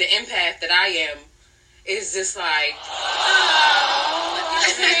me being the empath that I am is just like,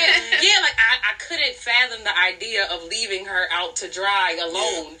 like I couldn't fathom the idea of leaving her out to dry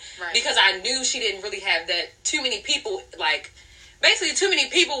alone. Yeah. Right. Because I knew she didn't really have too many people, like, basically too many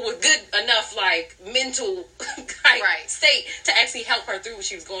people with good enough, like, mental state to actually help her through what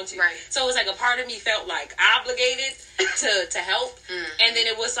she was going through. Right. So it was like a part of me felt like obligated to help. And then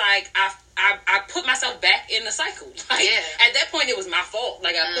it was like I put myself back in the cycle. Like, at that point it was my fault.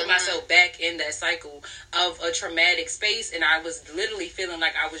 Like, I put myself back in that cycle of a traumatic space, and I was literally feeling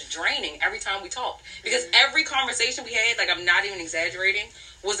like I was draining every time we talked. Because every conversation we had, like, I'm not even exaggerating,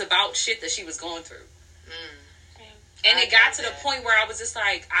 was about shit that she was going through. And it got to the point where I was just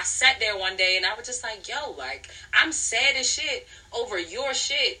like, I sat there one day and I was just like, yo, like, I'm sad as shit over your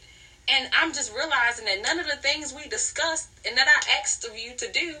shit. And I'm just realizing that none of the things we discussed and that I asked of you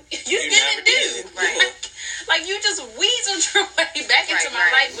to do, you didn't do. Right. Like you just weaseled your way back into my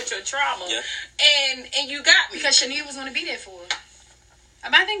life with your trauma. Yeah. And you got me. Because she knew you was going to be there for her.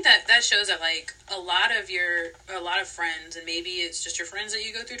 I think that shows that like a lot of friends, and maybe it's just your friends that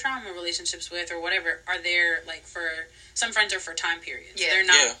you go through trauma relationships with or whatever, are there like for some friends are for time periods. Yeah. They're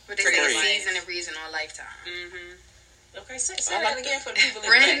not But they say a season, a reason, or a lifetime. Mm-hmm. Okay, say that again for the people.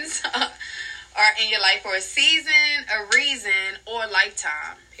 Friends are in your life for a season, a reason, or a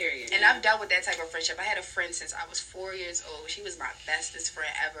lifetime. Period. And I've dealt with that type of friendship. I had a friend since I was 4 years old. She was my bestest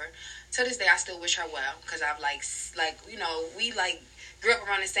friend ever. To this day, I still wish her well because I've like you know, we like grew up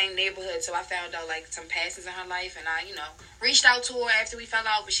around the same neighborhood, so I found out like some passes in her life, and I, you know, reached out to her after we fell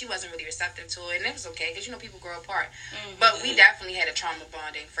out, but she wasn't really receptive to it, and it was okay because you know people grow apart. But we definitely had a trauma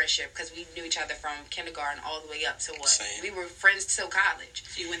bonding friendship because we knew each other from kindergarten all the way up to what we were friends till college.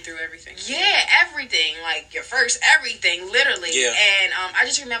 You went through everything. Yeah, everything, like your first everything, literally. Yeah. And I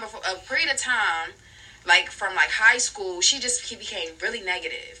just remember for a period of time, like from like high school, she became really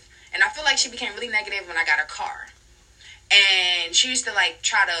negative, and I feel like she became really negative when I got a car. And she used to like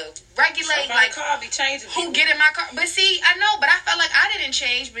try to regulate like car be changing who get in my car. But see, I know, but I felt like I didn't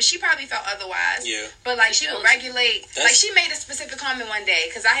change, but she probably felt otherwise. Yeah. But like she would regulate. Like she made a specific comment one day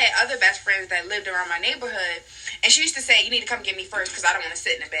because I had other best friends that lived around my neighborhood, and she used to say, "You need to come get me first because I don't want to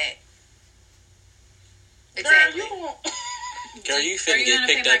sit in the back." Exactly. Girl, you finna get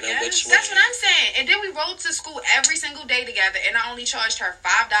picked up in which way? That's what I'm saying. And then we rode to school every single day together, and I only charged her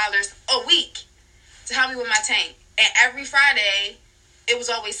 $5 a week to help me with my tank. And every Friday, it was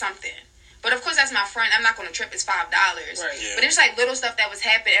always something. But of course, that's my friend. I'm not going to trip. It's $5. Right. Yeah. But it was like little stuff that was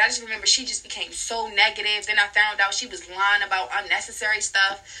happening. I just remember she just became so negative. Then I found out she was lying about unnecessary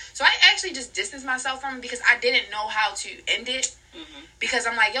stuff. So I actually just distanced myself from her because I didn't know how to end it. Because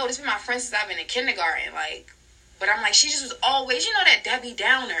I'm like, yo, this has been my friend since I've been in kindergarten. Like, but I'm like, she just was always, you know, that Debbie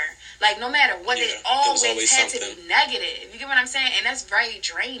Downer. Like, no matter what, they always had to be negative. You get what I'm saying? And that's very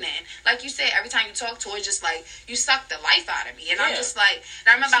draining. Like you said, every time you talk to her, it's just like, you suck the life out of me. And I'm just like, and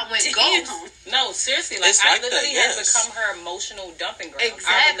I remember I went ghost. No, seriously. Like, I literally had become her emotional dumping ground.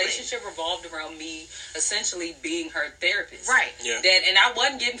 Exactly. Our relationship revolved around me essentially being her therapist. Right. Yeah. And I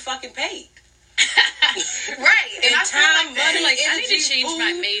wasn't getting fucking paid. Right. And I time, feel like money, like I need to energy, change food,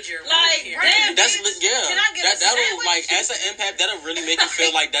 my major. Like, damn, That's bitch, yeah. Can I get a That'll sandwich? like as an empath, that'll really make you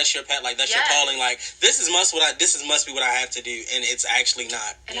feel like that's your pet, like that's your calling. Like this must be what I have to do, and it's actually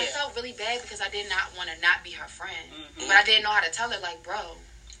not. And I felt really bad because I did not want to not be her friend, but I didn't know how to tell her, like, bro,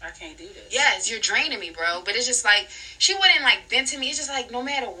 I can't do this. yes, you're draining me, bro. But it's just like she wouldn't like bend to me. It's just like no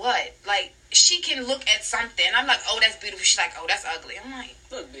matter what, like she can look at something. I'm like, oh, that's beautiful. She's like, oh, that's ugly. I'm like,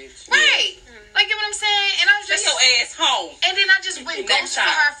 Look, bitch. right. Like, you know what I'm saying? And I was just Take your ass home. And then I just went ghost for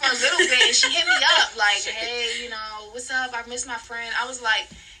her for a little bit, and she hit me up like, hey, you know, what's up? I miss my friend. I was like,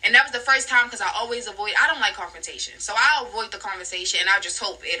 and that was the first time because I don't like confrontation. So I'll avoid the conversation, and I just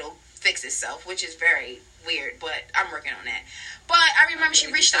hope it'll fix itself, which is very weird, but I'm working on that. But I remember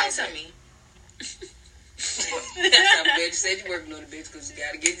she reached out to me. That bitch said you working on the bitch because you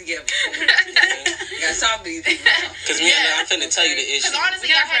gotta get together. You gotta talk to these people. Because me and I'm finna tell you the issue. Because honestly,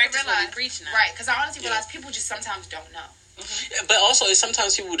 I had to realize, right? Because I honestly realize people just sometimes don't know. But also, it's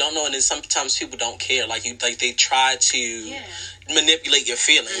sometimes people don't know, and then sometimes people don't care. Like they try to manipulate your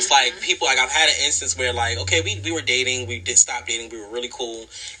feelings. Like people, like I've had an instance where, like, okay, we were dating, we did stop dating, we were really cool,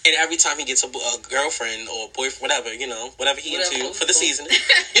 and every time he gets a girlfriend or boyfriend, whatever, you know, whatever he into for the season,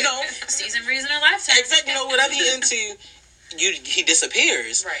 you know, season, reason, or lifetime. exactly, you know, whatever he into, he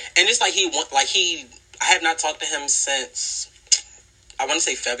disappears, right? And it's like I have not talked to him since, I want to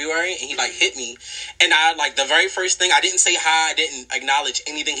say February, and he like hit me, and I like the very first thing, I didn't say hi, I didn't acknowledge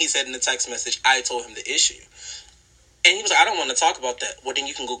anything he said in the text message. I told him the issue, and he was like, I don't want to talk about that. Well, then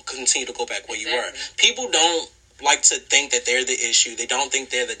you can continue to go back where you were. People don't like to think that they're the issue. They don't think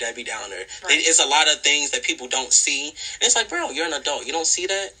they're the Debbie Downer. Right. It's a lot of things that people don't see, and it's like, bro, you're an adult, you don't see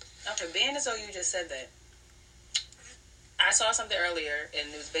that. Okay, being as though you just said that, I saw something earlier,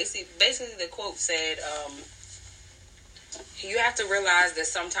 and it was basically the quote said, you have to realize that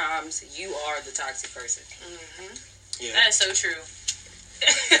sometimes you are the toxic person. Yeah. That is so true.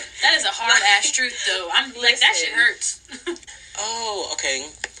 That is a hard ass truth, though. I'm like, that shit hurts. Oh, okay.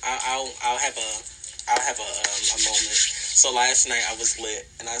 I'll have a moment. So last night I was lit,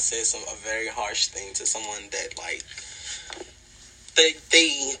 and I said a very harsh thing to someone that like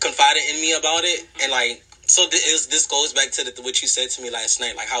they confided in me about it, and like so this goes back to what you said to me last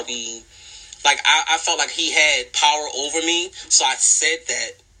night, like how we. Like, I felt like he had power over me, so I said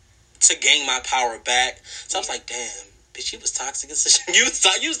that to gain my power back. So I was like, damn, bitch, you was toxic. You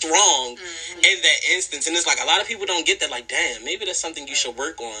was wrong in that instance. And it's like, a lot of people don't get that. Like, damn, maybe that's something you should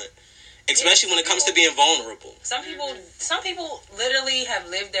work on. Especially when it comes to being vulnerable. Some people literally have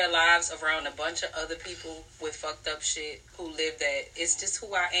lived their lives around a bunch of other people with fucked up shit who live that it's just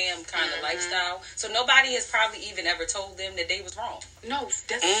who I am kind of lifestyle. So nobody has probably even ever told them that they was wrong. No,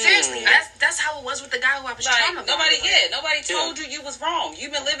 seriously, that's how it was with the guy who I was traumatized. Nobody told you was wrong.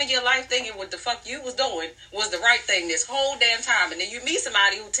 You've been living your life thinking what the fuck you was doing was the right thing this whole damn time, and then you meet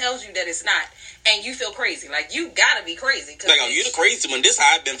somebody who tells you that it's not, and you feel crazy. Like, you gotta be crazy. Like, oh, you the crazy one. This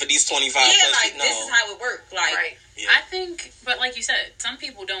how I've been for these 25 yeah, plus like, this is how it works. Like, right. Yeah. I think, but like you said, some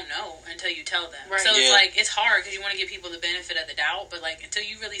people don't know until you tell them. Right. So it's Yeah. like, it's hard because you want to give people the benefit of the doubt, but like, until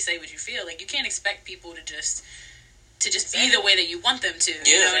you really say what you feel, like, you can't expect people to just be the way that you want them to.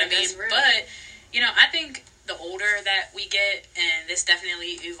 You know what I mean? But, you know, I think the older that we get, and this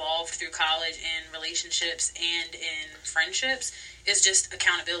definitely evolved through college and relationships and in friendships, is just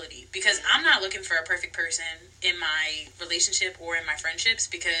accountability. Because I'm not looking for a perfect person in my relationship or in my friendships,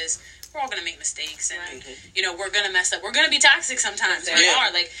 because we're all going to make mistakes, and, you know, we're going to mess up. We're going to be toxic sometimes. We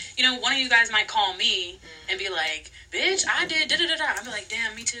are. Like, you know, one of you guys might call me and be like, bitch, I did da-da-da-da. I'll be like,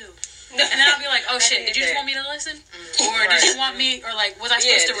 damn, me too. And then I'll be like, oh shit, did you just want me to listen? Or did you want me, or like, was I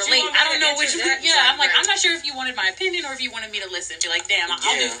supposed to relate? I don't know which. I'm like, I'm not sure if you wanted my opinion or if you wanted me to listen. Be like, damn,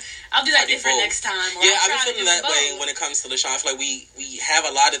 I'll do that different next time. Or Yeah, I be feeling that way when it comes to LaShawn. I feel like we have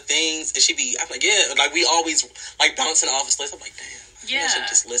a lot of things, and I'm like, yeah, like, we always like bouncing off a place. I'm like, damn. I should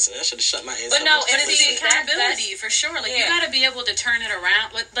just listen. I should have shut my ass up. But no, and it's the accountability for sure. Like, you got to be able to turn it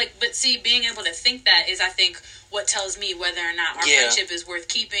around. But see, being able to think that is, I think, what tells me whether or not our friendship is worth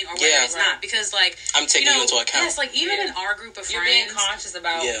keeping or whether it's not. Because, like, I'm taking you into account. Yes, like, even in our group of friends, you're being conscious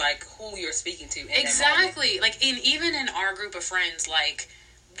about like who you're speaking to. Exactly. Like, even in our group of friends, like,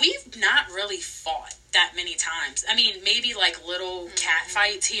 we've not really fought that many times. I mean, maybe like little cat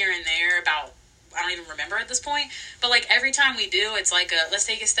fights here and there about, I don't even remember at this point, but like every time we do, it's like let's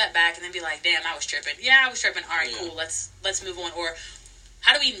take a step back and then be like, damn, I was tripping. Yeah, I was tripping. All right, cool. Let's move on. Or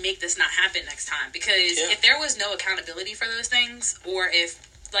how do we make this not happen next time? Because if there was no accountability for those things, or if,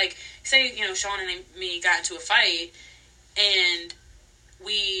 like, say, you know, Sean and me got into a fight and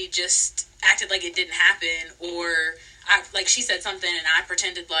we just acted like it didn't happen, or like she said something and I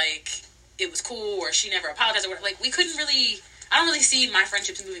pretended like it was cool, or she never apologized, or whatever. Like, we couldn't really, I don't really see my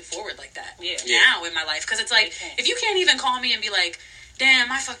friendships moving forward like that now in my life. Because it's like, if you can't even call me and be like,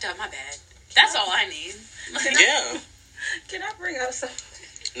 damn, I fucked up, my bad. That's all I need. Can I bring up something?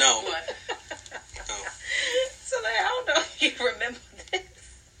 No. What? No. So, like, I don't know if you remember this.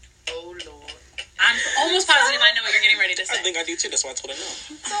 Oh, Lord. I'm almost positive I know what you're getting ready to say. I think I do too. That's why I told her no.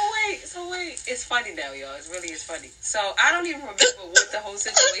 So wait. It's funny now, y'all. It really is funny. So I don't even remember what the whole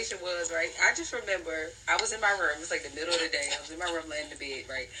situation was, right? I just remember I was in my room. It was like the middle of the day. I was in my room laying in the bed,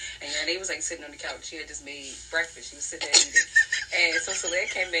 right? And Yardie was like sitting on the couch. She had just made breakfast. She was sitting there eating. And so Soleil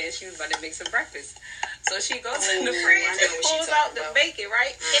came in. She was about to make some breakfast. So she goes in the fridge and pulls out the bacon,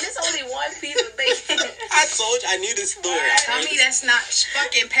 right? And it's only one piece of bacon. I told you I knew this story. Tell me that's not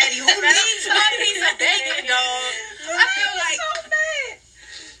fucking petty. Who needs one piece of bacon, dog? I feel like so mad.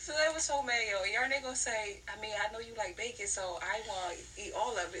 So they was so mad, yo. And Yardie gonna say, I mean, I know you like bacon, so I want to eat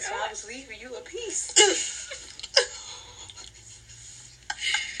all of it. So I was leaving you a piece.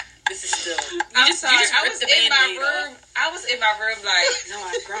 This is still. I'm sorry. I was in my room. I was in my room like, no,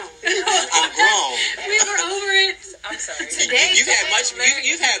 I've grown. I'm grown. We were over it. I'm sorry. Today, You've had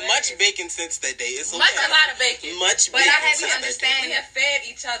much bacon since that day. It's okay. A lot of bacon. Much but bacon. I had to since understand We have fed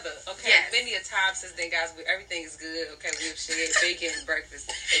each other, okay? Yes. Many a time since then, guys. Everything is good, okay? We have shared bacon and breakfast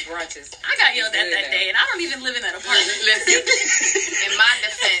and brunches. I got yelled at that day, and I don't even live in that apartment. Listen, in my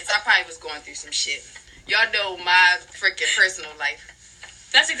defense, I probably was going through some shit. Y'all know my freaking personal life.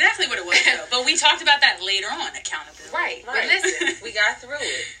 That's exactly what it was, though. But we talked about that later on, accountability. Right. But listen, We got through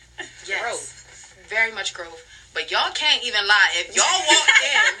it. yes, Growth. very much growth. But y'all can't even lie. If y'all walked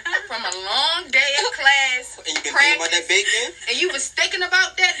in from a long day of class, And you've been thinking about that bacon? and you was thinking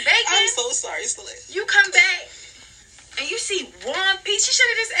about that bacon, I'm so sorry, Soleil. you come back and you see one piece, you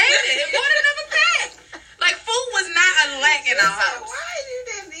should have just ate it. It bought another pack. Like, food was not a lack in our house. Why you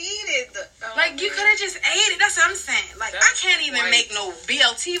didn't eat it? Like, you could have just ate it. That's what I'm saying. Like, I can't even make no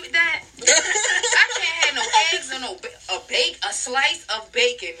BLT with that. I can't have no eggs or a slice of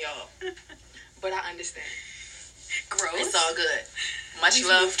bacon, y'all. But I understand. Gross. It's all good. Much We've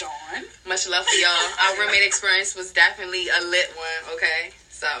love. moved on. Much love for y'all. Our roommate experience was definitely a lit one, okay?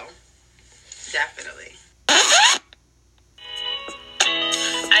 So, definitely.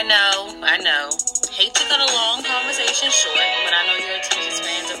 I know. Hate to cut a long conversation short, but I know your attention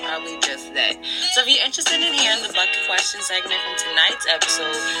spans are probably just that. So if you're interested in hearing the bucket question segment from tonight's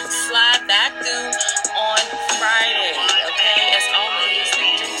episode, slide back through on Friday.